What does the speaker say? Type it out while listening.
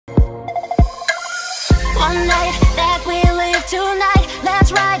one night that we live tonight.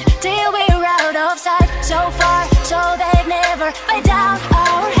 Let's ride till we're out of sight. So far, so they never find out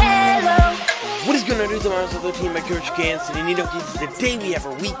our halo. What is going on, dudes? I'm the team, my coach Cans, and Nidokings. Today we have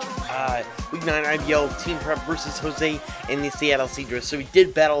our week 9 IBL team prep versus Jose and the Seattle Seadras. So we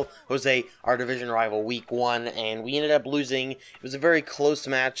did battle Jose, our division rival, week 1, and we ended up losing. It was a very close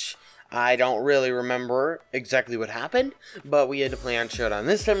match. I don't really remember exactly what happened, but we had to play on Showdown.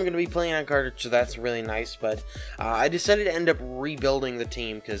 This time we're going to be playing on cartridge, so that's really nice, but I decided to end up rebuilding the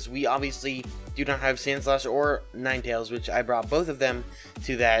team, because we obviously do not have Sandslash or Ninetales, which I brought both of them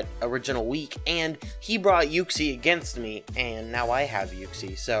to that original week, and he brought Yuxi against me, and now I have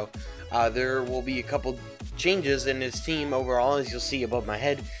Yuxi, so there will be a couple changes in his team overall. As you'll see above my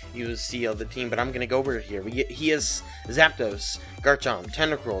head, you will see the team, but I'm going to go over it here. He has Zapdos, Garchomp,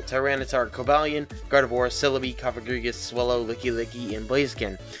 Tentacruel, Tyranitar, Cobalion, Gardevoir, Celebi, Cofagrigus, Swallow, Licky, and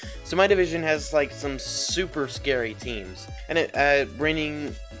Blaziken. So my division has like some super scary teams. And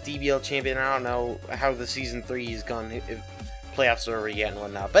reigning DBL champion, I don't know how the Season 3 is gone, if playoffs are over yet and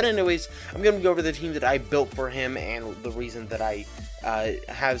whatnot. But anyways, I'm going to go over the team that I built for him and the reason that I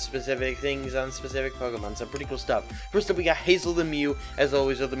have specific things on specific Pokemon. Some pretty cool stuff. First up, we got Hazel the Mew, as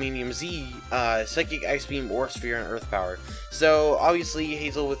always, with the Medium Z, Psychic, Ice Beam, Aura Sphere, and Earth Power. So, obviously,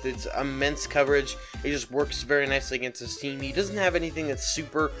 Hazel, with its immense coverage, it just works very nicely against his team. He doesn't have anything that's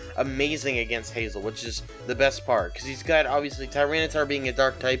super amazing against Hazel, which is the best part, because he's got, obviously, Tyranitar being a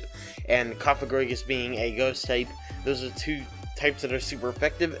Dark type, and Cofagrigus being a Ghost type. Those are two types that are super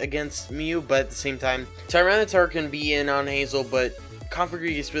effective against Mew, but at the same time, Tyranitar can be in on Hazel, but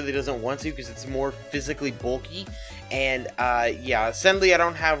Cofagrigus really doesn't want to because it's more physically bulky. And yeah, sadly I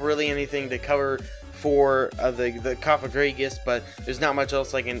don't have really anything to cover for the Cofagrigus, but there's not much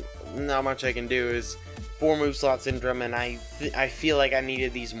else I can do. Is 4 move slot syndrome, and I feel like I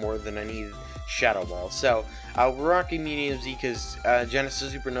needed these more than I needed Shadow Ball. So we're rocking Medium Z because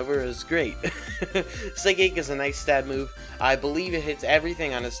Genesis Supernova is great. Psychic is a nice stab move. I believe it hits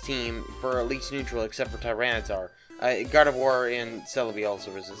everything on his team for at least neutral except for Tyranitar. Gardevoir and Celebi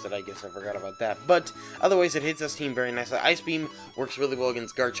also resisted, I guess I forgot about that. But otherwise, it hits his team very nicely. Ice Beam works really well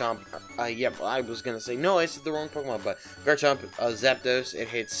against Garchomp. Yep, I was gonna say, no, I said the wrong Pokemon, but Garchomp, Zapdos, it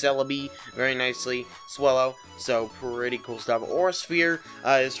hits Celebi very nicely. Swallow, so pretty cool stuff. Aura Sphere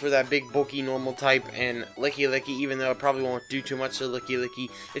is for that big, bulky, normal type, and Licky, even though it probably won't do too much to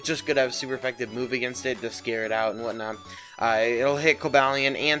Licky, it's just good to have a super effective move against it to scare it out and whatnot. It'll hit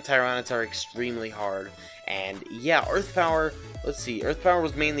Cobalion and Tyranitar extremely hard. And yeah, Earth Power, let's see, Earth Power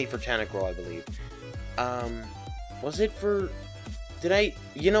was mainly for Tentacruel, I believe. Was it for, I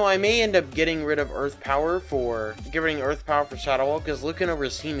may end up getting rid of Earth Power for Shadow Ball, because looking over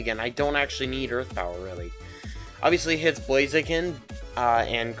his team again, I don't actually need Earth Power, really. Obviously, it hits Blaziken,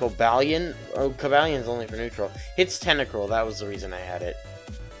 and Cobalion. Oh, Cobalion's only for neutral. Hits Tentacruel, that was the reason I had it.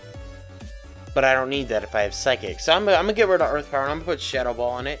 But I don't need that if I have Psychic. So I'm gonna get rid of Earth Power, and I'm gonna put Shadow Ball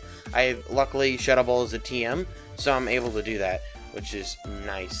on it. Luckily, Shadow Ball is a TM, so I'm able to do that, which is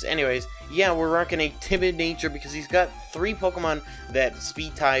nice. Anyways, yeah, we're rocking a Timid Nature because he's got 3 Pokemon that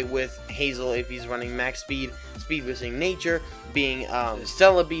speed tie with Hazel if he's running max speed boosting Nature, being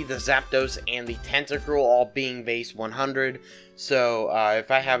Celebi, the Zapdos, and the Tentacruel, all being base 100. So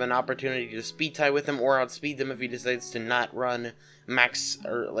if I have an opportunity to speed tie with him or outspeed them if he decides to not run max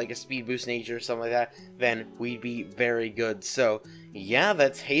or like a speed boost Nature or something like that, then we'd be very good. So yeah,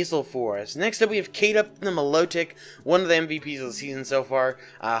 that's Hazel for us. Next up, we have Kate up the Milotic, one of the MVPs of the season so far,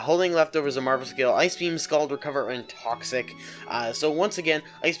 holding leftovers of Marvel Skill, Ice Beam, Scald, Recover, and Toxic. So once again,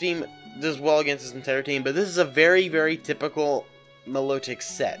 Ice Beam does well against his entire team, but this is a very, very typical Milotic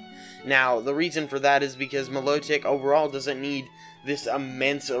set. Now, the reason for that is because Milotic overall doesn't need this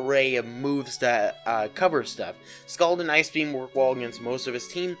immense array of moves to cover stuff. Scald and Ice Beam work well against most of his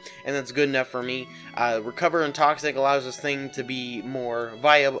team, and that's good enough for me. Recover and Toxic allows this thing to be more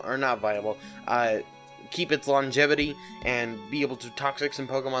viable, or not viable, keep its longevity and be able to toxic some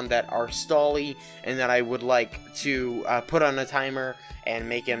Pokemon that are stally and that I would like to put on a timer and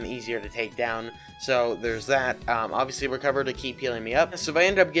make them easier to take down. So there's that. Obviously Recover to keep healing me up. So if I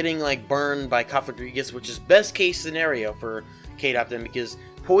end up getting like burned by Cofagrigus, which is best case scenario for Kate Upton, because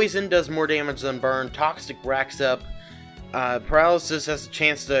Poison does more damage than Burn, Toxic racks up, Paralysis has a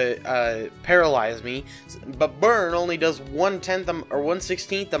chance to paralyze me, but Burn only does 1/10 or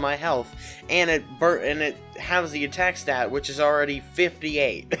 1/16 of my health, and it has the attack stat, which is already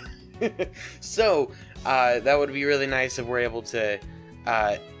 58. So that would be really nice if we're able to,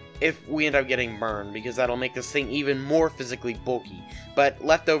 if we end up getting Burn, because that'll make this thing even more physically bulky. But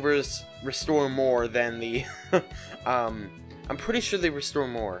Leftovers restore more than the, I'm pretty sure they restore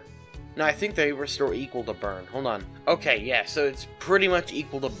more. No, I think they restore equal to burn. Hold on. Okay, yeah, so it's pretty much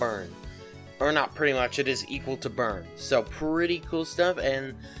equal to burn. Or not pretty much, it is equal to burn. So pretty cool stuff.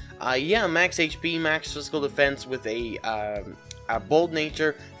 And yeah, max HP, max physical defense with a bold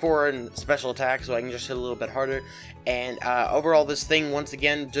nature for a special attack, so I can just hit a little bit harder. And overall, this thing, once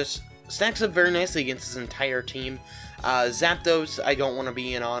again, just stacks up very nicely against this entire team. Zapdos, I don't want to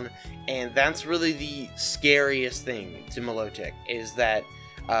be in on, and that's really the scariest thing to Milotic, is that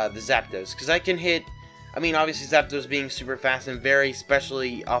the Zapdos, because I can hit, I mean, obviously Zapdos being super fast and very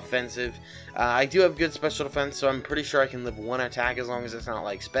specially offensive. I do have good special defense, so I'm pretty sure I can live one attack as long as it's not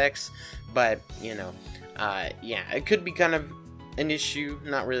like Specs, but, you know, yeah, it could be kind of an issue,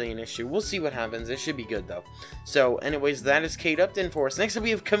 not really an issue. We'll see what happens. It should be good though. So anyways, that is Kate Upton for us. Next up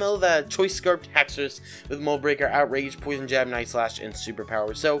we have Camilla, the Choice Scarfed Haxorus with Mold Breaker, Outrage, Poison Jab, Night Slash, and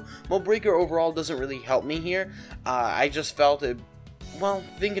Superpower. So Mold Breaker overall doesn't really help me here. I just felt it, well,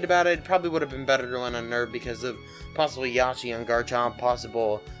 thinking about it, probably would have been better to run on Nerve because of possibly Yachi on Garchomp,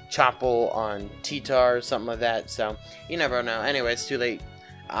 possible Chople on T-Tar, something like that. So you never know. Anyway, it's too late.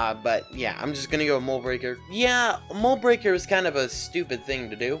 But yeah, I'm just gonna go with Mold Breaker. Yeah, Mold Breaker is kind of a stupid thing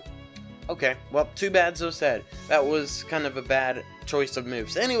to do. Okay, well, too bad, so sad. That was kind of a bad choice of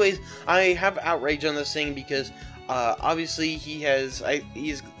moves. Anyways, I have Outrage on this thing because obviously he's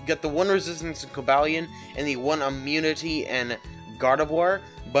got the 1 resistance in Cobalion and the 1 immunity and Gardevoir.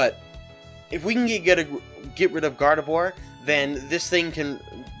 But if we can get rid of Gardevoir, then this thing can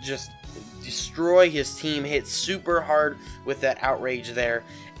just destroy his team, hit super hard with that Outrage there,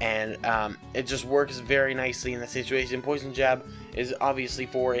 and it just works very nicely in the situation. Poison Jab is obviously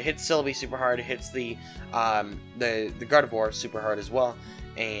it hits Celebi super hard, it hits the Gardevoir super hard as well,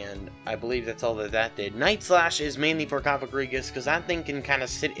 and I believe that's all that did. Night Slash is mainly for Cofagrigus, because that thing can kind of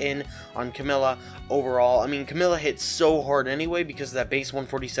sit in on Camilla overall. I mean, Camilla hits so hard anyway because of that base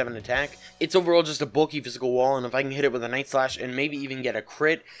 147 attack. It's overall just a bulky physical wall, and if I can hit it with a Night Slash and maybe even get a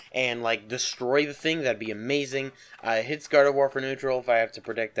crit and like destroy the thing, that'd be amazing. It hits Gardevoir for neutral if I have to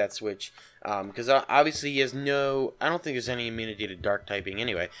predict that switch. Because obviously he has no, I don't think there's any immunity to dark typing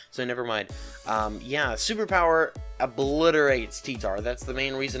anyway, so never mind. Yeah, Superpower obliterates T-Tar. That's the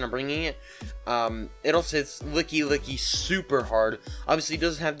main reason I'm bringing it. It also hits Licky super hard. Obviously it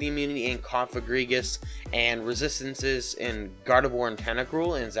doesn't have the immunity in Cofagrigus and resistances in Gardevoir and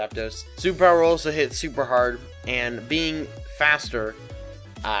Tentacruel and Zapdos. Superpower also hits super hard, and being faster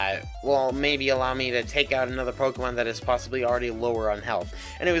will maybe allow me to take out another Pokemon that is possibly already lower on health.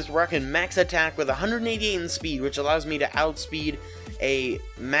 Anyways, we're rocking max attack with 188 in speed, which allows me to outspeed a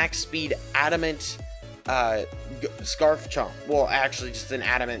max speed Adamant Scarf Chomp. Well, actually just an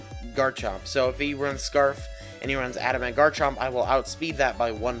Adamant Garchomp. So if he runs Scarf and he runs Adamant Garchomp, I will outspeed that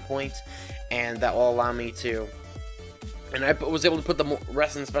by 1 point, and that will allow me to... And I was able to put the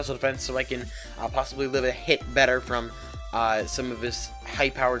rest in special defense so I can possibly live a hit better from some of his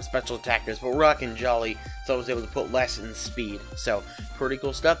high-powered special attackers, but we're rocking Jolly, so I was able to put less in speed. So, pretty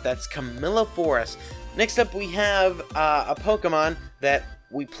cool stuff. That's Camilla for us. Next up, we have a Pokemon that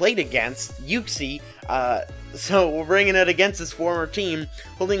we played against, Uxie. So we're bringing it against his former team,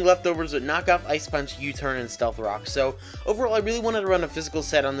 holding leftovers with Knockoff, Ice Punch, U-Turn, and Stealth Rock. So overall, I really wanted to run a physical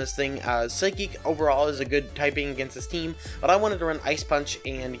set on this thing. Psychic overall is a good typing against this team, but I wanted to run Ice Punch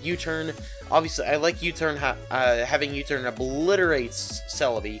and U-Turn. Obviously, I like U-Turn, having U-Turn obliterates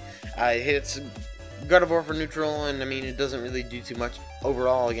Celebi. It hits Gardevoir for neutral, and I mean, it doesn't really do too much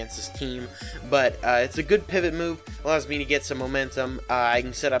overall against this team, but it's a good pivot move, allows me to get some momentum. I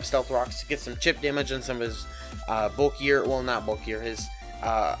can set up Stealth Rocks to get some chip damage on some of his bulkier, well, not bulkier, his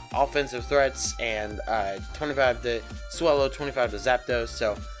offensive threats, and 25 to Swallow, 25 to Zapdos,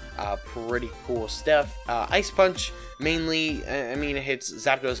 so pretty cool stuff. Ice Punch, mainly, I mean, it hits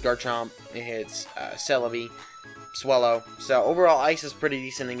Zapdos, Garchomp, it hits Celebi, Swallow, so overall, Ice is pretty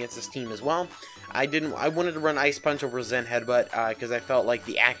decent against this team as well. I wanted to run Ice Punch over Zen Headbutt because I felt like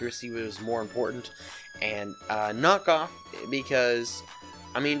the accuracy was more important, and Knockoff because,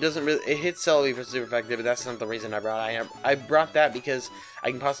 I mean, it hits Celebi for super effective, but that's not the reason I brought it. I brought that because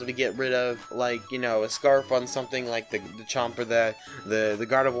I can possibly get rid of, like, you know, a Scarf on something like the Chomp or the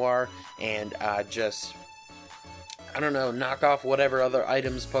Gardevoir, and just, I don't know, knock off whatever other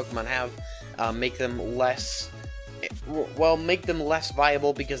items Pokemon have, make them less... well, make them less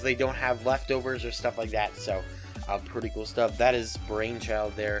viable because they don't have leftovers or stuff like that, so pretty cool stuff. That is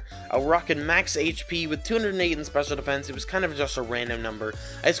Brainchild there. Rocking max HP with 208 in special defense. It was kind of just a random number.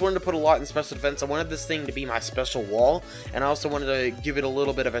 I just wanted to put a lot in special defense. I wanted this thing to be my special wall, and I also wanted to give it a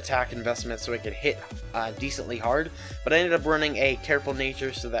little bit of attack investment so it could hit decently hard, but I ended up running a Careful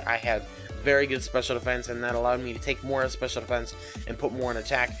Nature so that I have very good special defense, and that allowed me to take more of special defense and put more in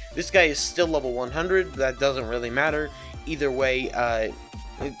attack. This guy is still level 100. That doesn't really matter. Either way,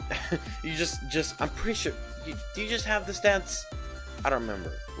 you I'm pretty sure, do you just have the stats? I don't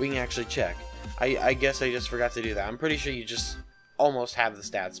remember. We can actually check. I guess I just forgot to do that. I'm pretty sure you just almost have the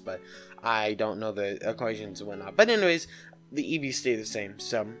stats, but I don't know the equations and whatnot. But anyways, the EVs stay the same,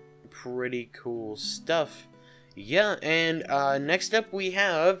 so pretty cool stuff. Yeah, and next up we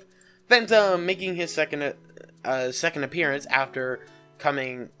have Phantom making his second appearance after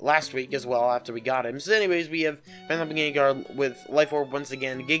coming last week as well, after we got him. So anyways, we have Phantom Gengar with Life Orb once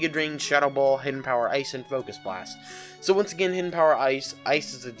again, Giga Drain, Shadow Ball, Hidden Power Ice, and Focus Blast. So once again, Hidden Power Ice.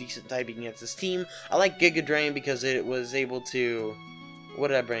 Ice is a decent typing against this team. I like Giga Drain because it was able to... What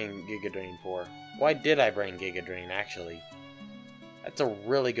did I bring Giga Drain for? Why did I bring Giga Drain, actually? That's a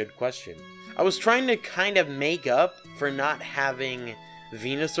really good question. I was trying to kind of make up for not having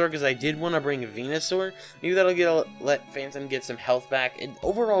Venusaur, because I did want to bring Venusaur. Maybe that'll let Phantom get some health back. It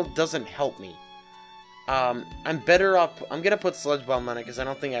overall doesn't help me. I'm better off. I'm gonna put Sludge Bomb on it because I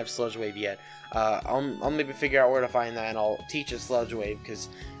don't think I have Sludge Wave yet. I'll maybe figure out where to find that, and I'll teach a Sludge Wave because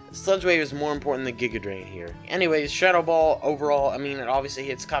Sludge Wave is more important than Giga Drain here. Anyways, Shadow Ball overall, I mean, it obviously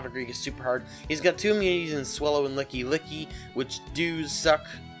hits Cofagrigus super hard. He's got 2 immunities in Swallow and Licky Licky, which do suck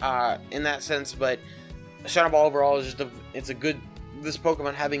in that sense, but Shadow Ball overall is just it's a good. This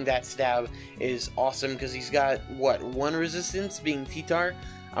Pokemon having that stab is awesome because he's got, what, 1 resistance being T-Tar?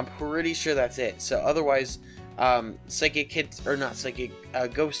 I'm pretty sure that's it. So otherwise, Psychic hits, or not Psychic,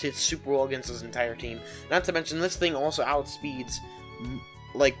 Ghost hits super well against his entire team. Not to mention, this thing also outspeeds,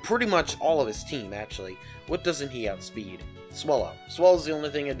 like, pretty much all of his team, actually. What doesn't he outspeed? Swallow. Swallow's the only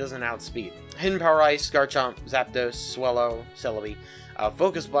thing it doesn't outspeed. Hidden Power Ice, Garchomp, Zapdos, Swallow, Celebi.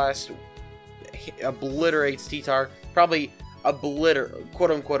 Focus Blast obliterates T-Tar. Probably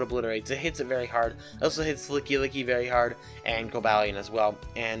quote-unquote obliterates. It hits it very hard. It also hits Licky Licky very hard, and Cobalion as well.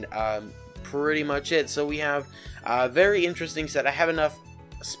 And pretty much it. So we have a very interesting set. I have enough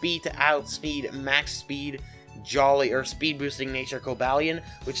speed to outspeed max speed Jolly, or speed boosting nature Cobalion,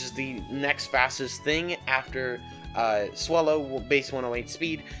 which is the next fastest thing after Swallow, base 108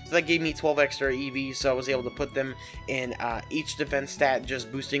 speed. So that gave me 12 extra EVs, so I was able to put them in each defense stat,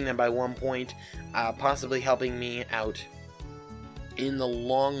 just boosting them by 1 point, possibly helping me out in the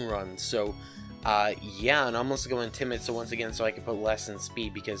long run. So yeah, and I'm also going timid, so once again, so I can put less in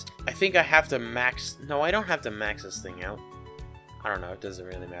speed, because I think I have to max, no, I don't have to max this thing out. I don't know, it doesn't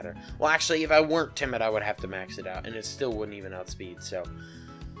really matter. Well, actually, if I weren't timid, I would have to max it out, and it still wouldn't even outspeed, so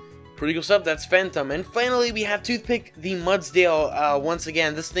pretty cool stuff. That's Phantom. And finally, we have Toothpick, the Mudsdale. Once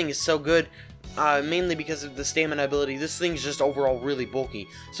again, this thing is so good, mainly because of the stamina ability. This thing's just overall really bulky.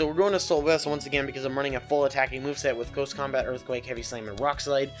 So we're going to Assault Vest once again because I'm running a full attacking moveset with Coast Combat, Earthquake, Heavy Slam, and Rock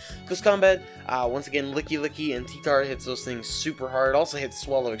Slide. Coast Combat, once again, Licky Licky and T-Tar hits those things super hard. Also hits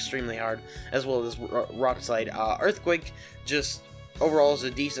Swallow extremely hard, as well as Rock Slide. Earthquake just overall is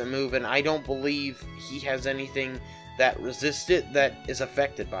a decent move, and I don't believe he has anything that resists it that is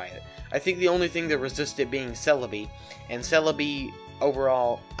affected by it. I think the only thing that resists it being Celebi, and Celebi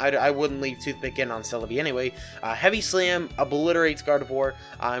overall, I wouldn't leave Toothpick in on Celebi anyway. Heavy Slam obliterates Gardevoir.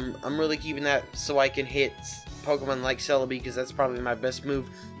 I'm really keeping that so I can hit Pokemon like Celebi, because that's probably my best move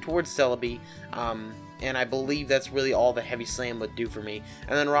towards Celebi. And I believe that's really all the Heavy Slam would do for me.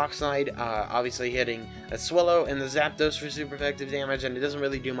 And then Rock Slide, obviously hitting a Swallow and the Zapdos for super effective damage, and it doesn't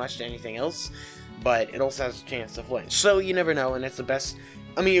really do much to anything else, but it also has a chance to flinch. So you never know, and it's the best.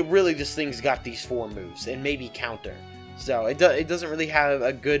 I mean, it really, this thing's got these 4 moves, and maybe counter. So it doesn't really have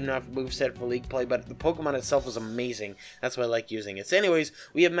a good enough moveset for League play, but the Pokemon itself is amazing. That's why I like using it. So anyways,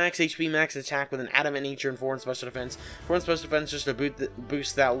 we have max HP, max attack with an Adamant Nature and 4 in Special Defense. 4 in Special Defense just to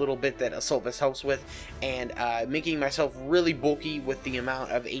boost that little bit that Assault Vest helps with, and making myself really bulky with the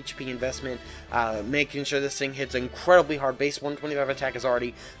amount of HP investment, making sure this thing hits incredibly hard. Base 125 attack is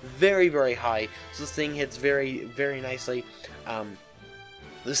already very, very high, so this thing hits very, very nicely.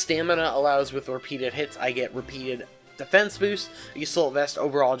 The stamina allows with repeated hits, I get repeated defense boost. The Assault Vest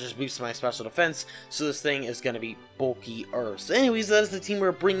overall just boosts my special defense, so this thing is going to be bulkier. So anyways, that is the team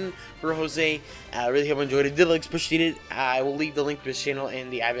we're bringing for Jose. I really hope you enjoyed it. Did like, appreciate it. I will leave the link to his channel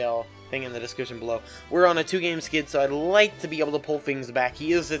and the IBL thing in the description below. We're on a 2-game skid, so I'd like to be able to pull things back.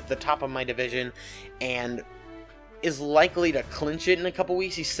 He is at the top of my division and is likely to clinch it in a couple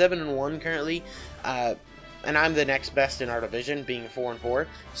weeks. He's 7-1 currently, and I'm the next best in our division, being 4-4.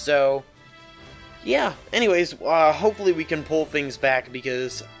 So yeah, anyways, hopefully we can pull things back,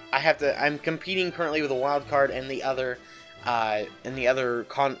 because I'm competing currently with a wild card and the other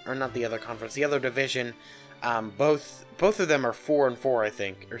division, Both of them are 4-4, I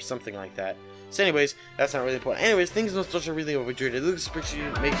think, or something like that. So anyways, that's not really important. Anyways, things don't start really overrated. It looks pretty,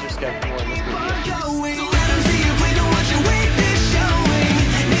 makes your scalp more. Let's go here.